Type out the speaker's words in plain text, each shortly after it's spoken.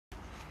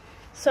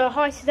So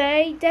hi,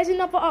 today there's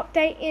another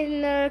update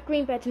in the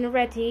green bedroom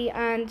already,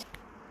 and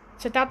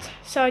so Dad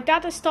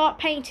has started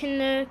painting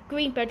the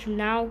green bedroom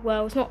now.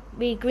 Well, it's not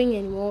really green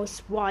anymore;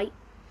 it's white.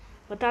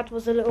 But Dad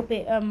was a little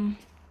bit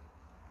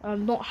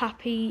not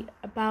happy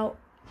about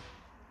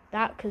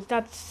that because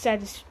Dad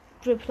said it's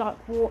dripped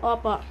like water.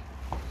 But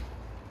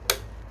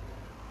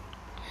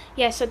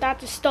yeah, so Dad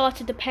just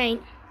started the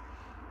paint,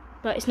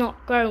 but it's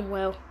not going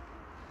well.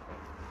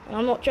 And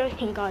I'm not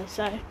joking, guys.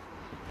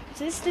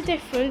 So this is the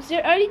difference.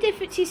 The only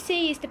difference you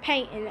see is the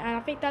painting, and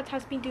I think Dad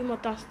has been doing more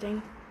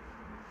dusting.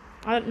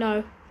 I don't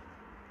know.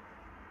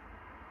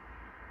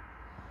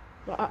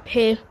 But up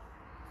here.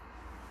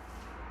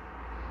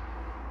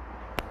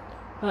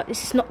 But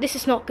this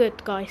is not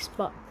good, guys.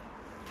 But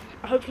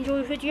I hope you enjoy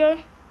the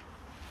video,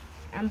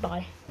 and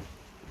bye.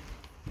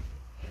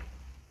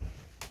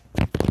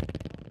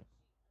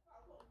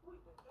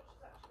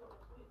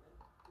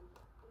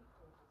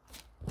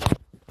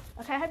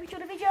 Okay, I hope you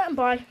enjoyed the video, and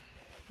bye.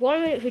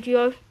 1 minute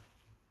video.